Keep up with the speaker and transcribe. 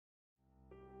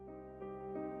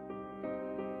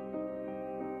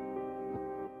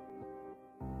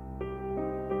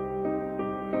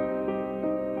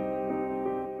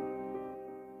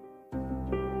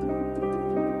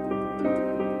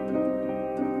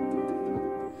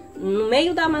no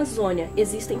meio da Amazônia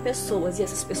existem pessoas e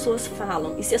essas pessoas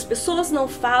falam. E se as pessoas não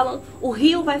falam, o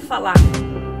rio vai falar.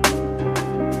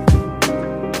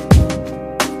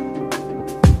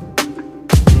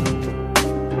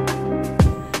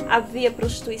 Havia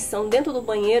prostituição dentro do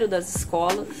banheiro das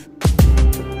escolas.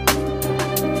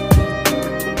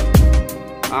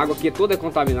 A água aqui toda é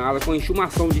contaminada com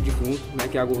enxumação de defunto, né,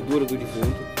 que é a gordura do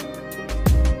defunto.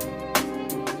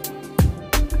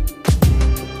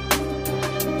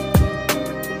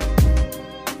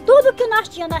 Tudo que nós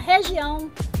tínhamos na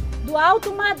região do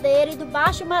Alto Madeira e do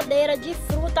Baixo Madeira, de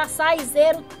fruta,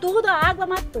 açaizeiro, tudo a água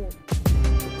matou.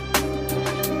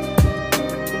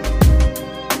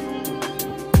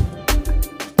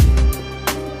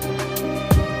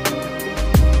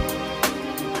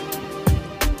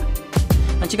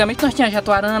 Antigamente nós tínhamos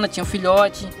jatuarana, tinha um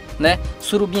filhote, né?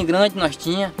 Surubim grande nós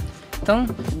tinha. Então,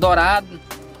 dourado,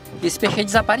 esse peixe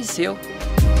desapareceu.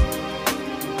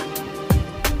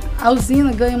 A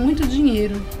usina ganha muito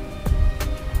dinheiro,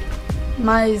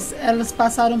 mas elas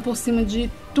passaram por cima de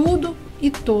tudo e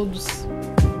todos.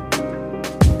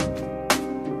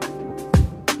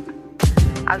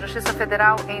 A Justiça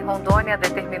Federal em Rondônia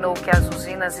determinou que as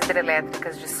usinas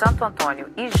hidrelétricas de Santo Antônio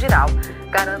e Jirau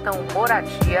garantam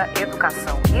moradia,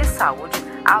 educação e saúde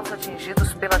aos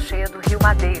atingidos pela cheia do Rio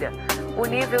Madeira. O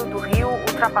nível do rio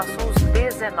ultrapassou os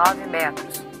 19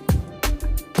 metros.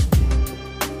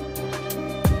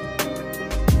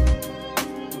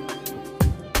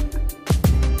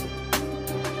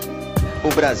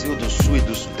 O Brasil do Sul e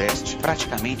do Sudeste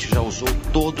praticamente já usou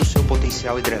todo o seu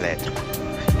potencial hidrelétrico.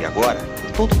 E agora,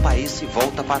 todo o país se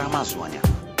volta para a Amazônia.